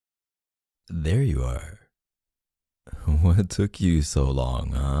There you are. What took you so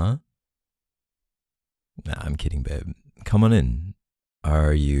long, huh? Nah, I'm kidding, babe. Come on in.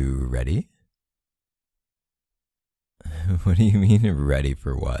 Are you ready? What do you mean, ready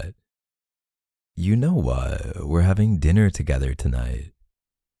for what? You know what? We're having dinner together tonight.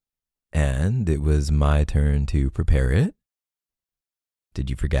 And it was my turn to prepare it? Did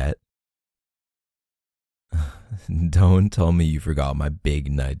you forget? Don't tell me you forgot my big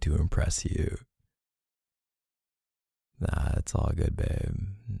night to impress you. Nah, it's all good, babe.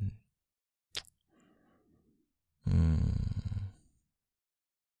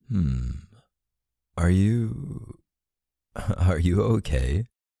 Hmm. Are you... Are you okay?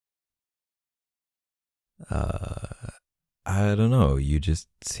 I don't know. You just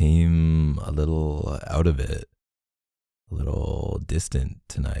seem a little out of it. A little distant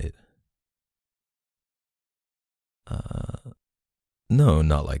tonight. No,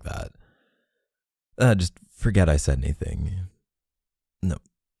 not like that. Just forget I said anything. No.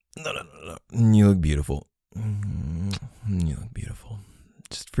 No. You look beautiful. You look beautiful.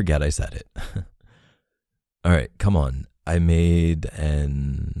 Just forget I said it. All right, come on. I made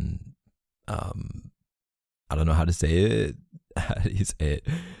an, I don't know how to say it. How do you say it?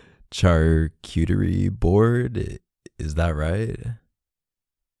 Charcuterie board? Is that right?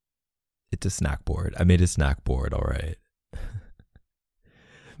 It's a snack board. I made a snack board, all right.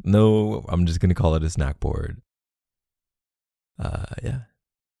 No, I'm just going to call it a snack board. Yeah.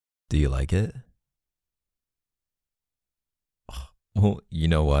 Do you like it? Well, you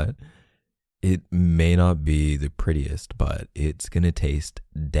know what? It may not be the prettiest, but it's going to taste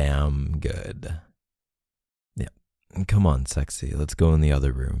damn good. Yeah. Come on, sexy. Let's go in the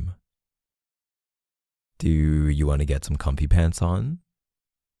other room. Do you want to get some comfy pants on?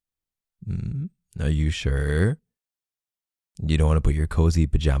 Are you sure? You don't want to put your cozy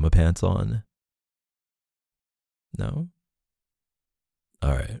pajama pants on? No?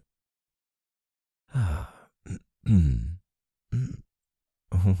 All right.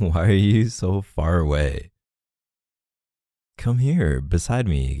 Why are you so far away? Come here, beside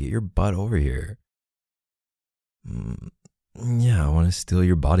me. Get your butt over here. Yeah, I want to steal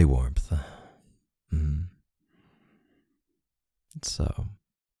your body warmth. So,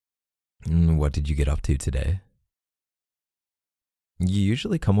 what did you get up to today? You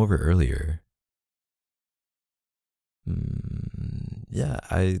usually come over earlier. Yeah,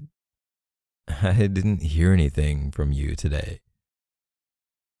 I didn't hear anything from you today.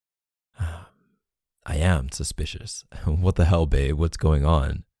 I am suspicious. What the hell, babe? What's going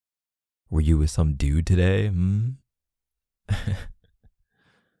on? Were you with some dude today? I'm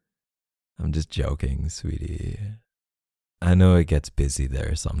just joking, sweetie. I know it gets busy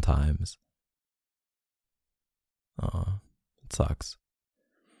there sometimes. Aw, it sucks.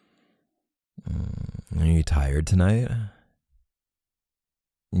 Are you tired tonight?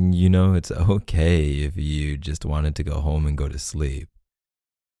 You know, it's okay if you just wanted to go home and go to sleep.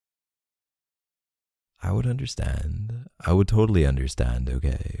 I would understand. I would totally understand,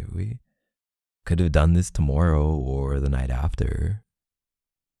 okay? We could have done this tomorrow or the night after.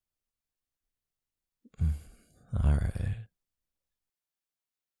 All right.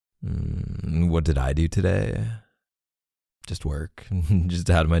 What did I do today? Just work. Just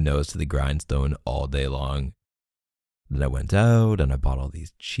had my nose to the grindstone all day long. Then I went out and I bought all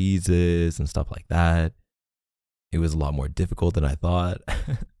these cheeses and stuff like that. It was a lot more difficult than I thought.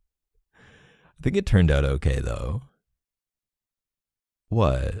 I think it turned out okay, though.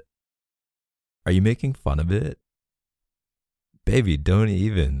 What? Are you making fun of it? Baby, don't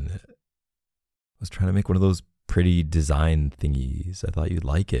even. I was trying to make one of those pretty design thingies. I thought you'd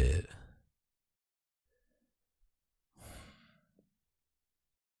like it.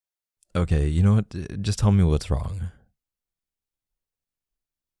 Okay, you know what? Just tell me what's wrong.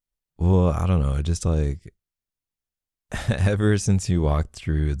 Well, I don't know. Just like, ever since you walked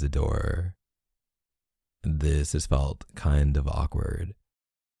through the door, this has felt kind of awkward.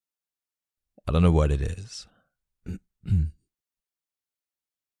 I don't know what it is.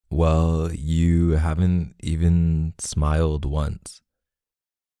 Well, you haven't even smiled once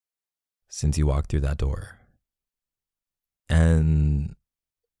since you walked through that door. And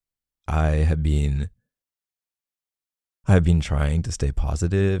I've been trying to stay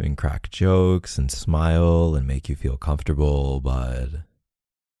positive and crack jokes and smile and make you feel comfortable, but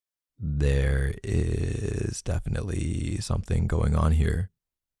there is definitely something going on here.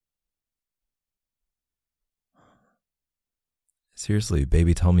 Seriously,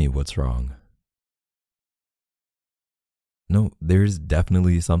 baby, tell me what's wrong. No, there's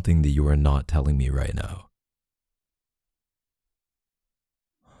definitely something that you are not telling me right now.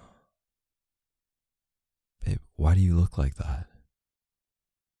 Why do you look like that?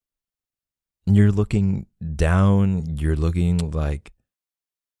 You're looking down. You're looking like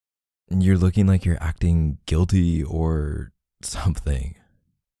you're acting guilty or something.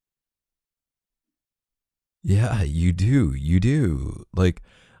 Yeah, you do. You do. Like,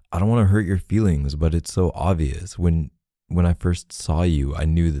 I don't want to hurt your feelings, but it's so obvious. When I first saw you, I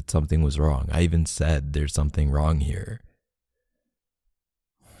knew that something was wrong. I even said there's something wrong here.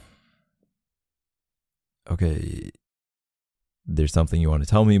 Okay, there's something you want to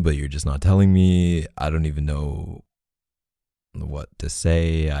tell me, but you're just not telling me. I don't even know what to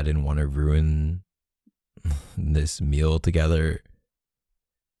say. I didn't want to ruin this meal together.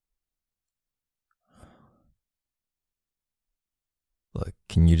 Look,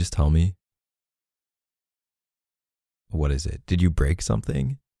 can you just tell me? What is it? Did you break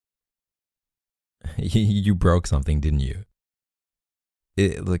something? You broke something, didn't you?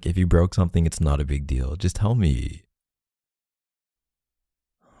 Look, if you broke something, it's not a big deal. Just tell me.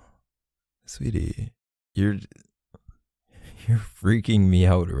 Sweetie, you're freaking me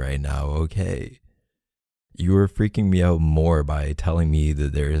out right now, okay? You are freaking me out more by telling me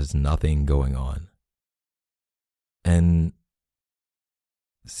that there is nothing going on. And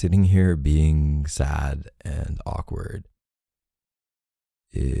sitting here being sad and awkward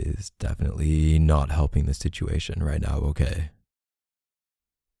is definitely not helping the situation right now, okay?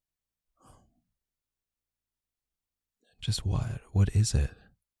 Just what? What is it?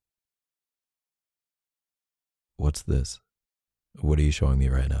 What's this? What are you showing me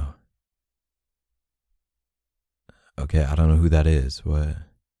right now? Okay, I don't know who that is. What?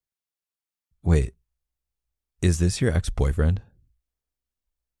 Wait, is this your ex-boyfriend?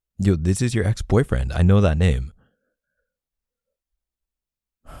 Yo, this is your ex-boyfriend. I know that name.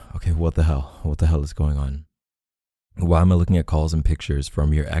 Okay, what the hell? What the hell is going on? Why am I looking at calls and pictures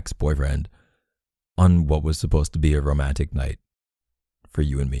from your ex-boyfriend on what was supposed to be a romantic night for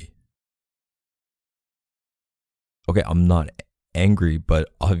you and me? Okay, I'm not angry, but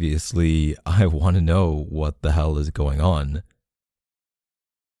obviously I want to know what the hell is going on.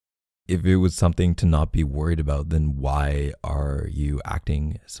 If it was something to not be worried about, then why are you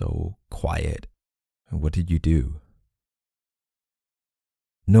acting so quiet? What did you do?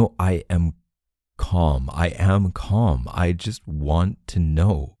 No, I am calm. I am calm. I just want to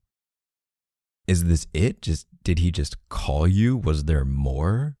know. Is this it? Did he just call you? Was there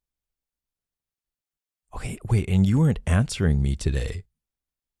more? Okay, wait, and you weren't answering me today.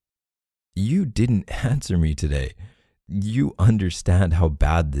 You didn't answer me today. You understand how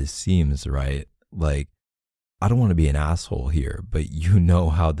bad this seems, right? Like, I don't want to be an asshole here, but you know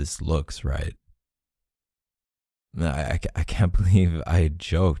how this looks, right? I can't believe I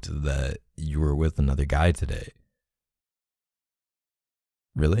joked that you were with another guy today.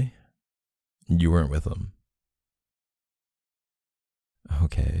 Really? You weren't with him.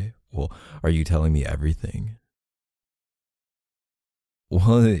 Okay, well, are you telling me everything?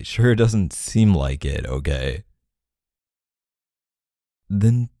 Well, it sure doesn't seem like it, okay?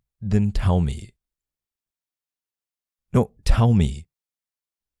 Then tell me. No, tell me.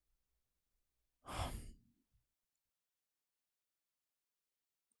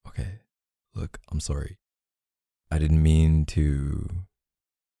 Okay, look, I'm sorry. I didn't mean to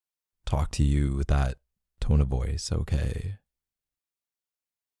talk to you with that tone of voice, okay?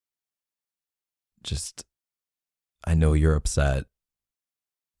 Just, I know you're upset,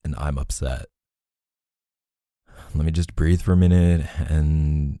 and I'm upset. Let me just breathe for a minute,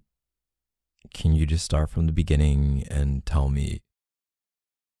 and can you just start from the beginning and tell me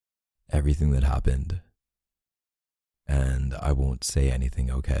everything that happened? And I won't say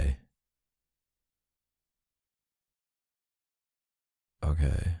anything, okay?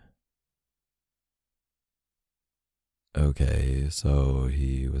 Okay. Okay, so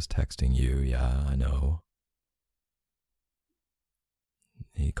he was texting you, yeah, I know.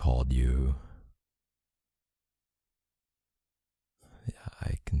 He called you. Yeah,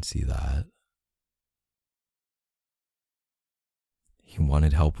 I can see that. He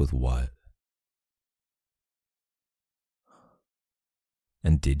wanted help with what?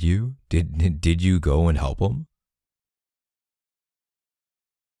 And did you? Did you go and help him?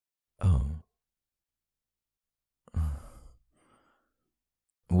 Oh.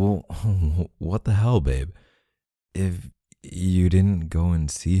 Well, what the hell, babe? If you didn't go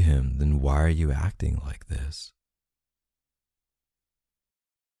and see him, then why are you acting like this?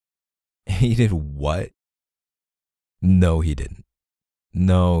 He did what? No, he didn't.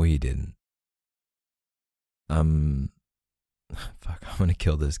 No, he didn't. Fuck, I'm gonna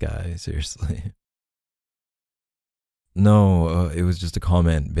kill this guy, seriously. No, it was just a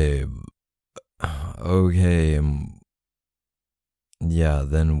comment, babe. Okay, yeah,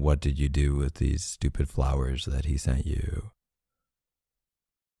 then what did you do with these stupid flowers that he sent you?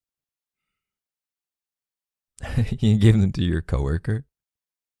 You gave them to your coworker?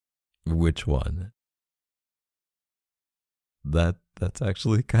 Which one? That's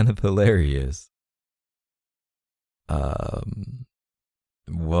actually kind of hilarious. Um,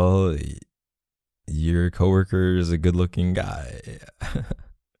 well, your coworker is a good-looking guy.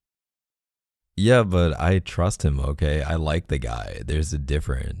 Yeah, but I trust him, okay? I like the guy. There's a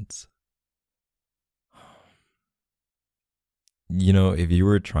difference. You know, if you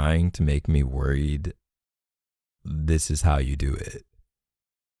were trying to make me worried, this is how you do it.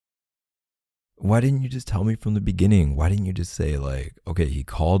 Why didn't you just tell me from the beginning? Why didn't you just say, like, okay, he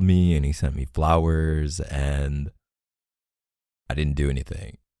called me and he sent me flowers and I didn't do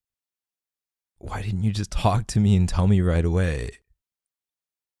anything? Why didn't you just talk to me and tell me right away?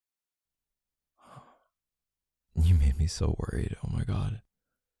 You made me so worried. Oh my God.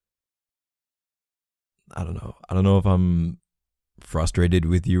 I don't know. I don't know if I'm frustrated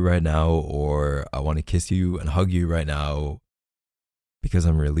with you right now or I want to kiss you and hug you right now because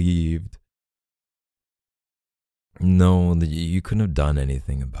I'm relieved. No, you couldn't have done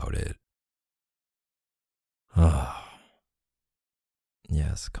anything about it. Ah,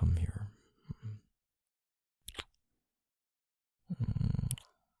 yes, come here.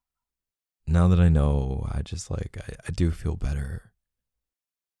 Now that I know, I just like, I do feel better.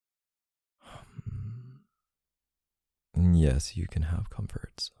 Yes, you can have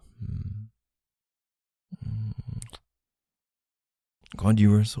comforts. God,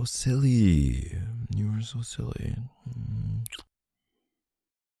 you were so silly. You were so silly.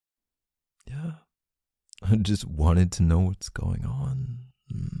 Yeah. I just wanted to know what's going on.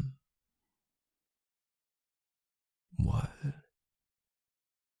 What?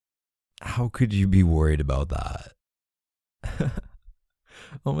 How could you be worried about that?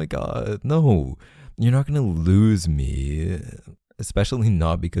 Oh my God, no. You're not gonna lose me, especially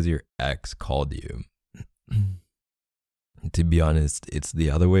not because your ex called you. To be honest, it's the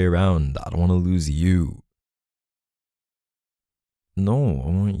other way around. I don't want to lose you. No, I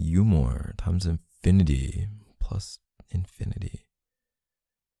want you more times infinity plus infinity.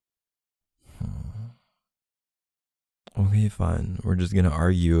 Okay, fine. We're just gonna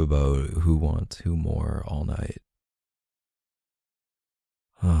argue about who wants who more all night.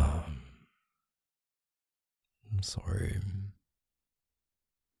 I'm sorry.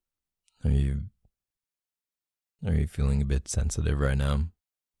 Are you are you feeling a bit sensitive right now?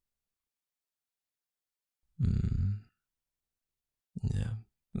 Yeah.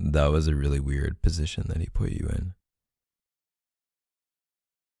 That was a really weird position that he put you in.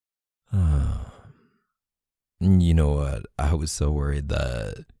 You know what? I was so worried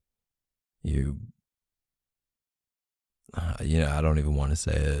that you, I don't even want to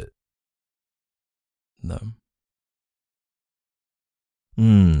say it. No.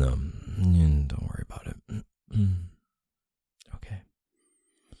 No. Don't worry about it. Okay.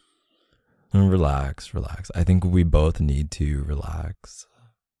 Relax, relax. I think we both need to relax.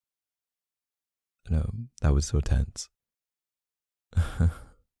 No, that was so tense.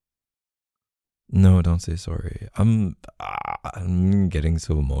 No, don't say sorry. I'm getting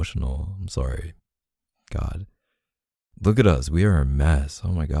so emotional. I'm sorry. God. Look at us. We are a mess.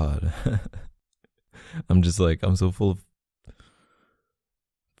 Oh my God. I'm just like, I'm so full of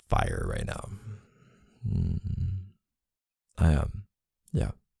fire right now. I am.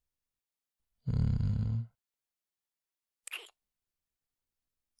 Yeah.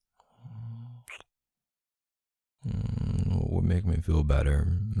 What would make me feel better?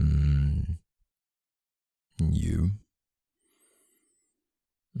 You.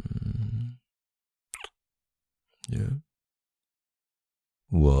 Yeah.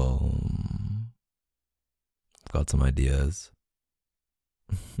 Well, I've got some ideas.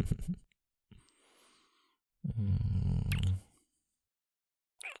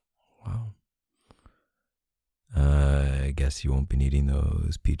 Wow. I guess you won't be needing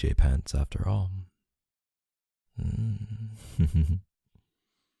those PJ pants after all.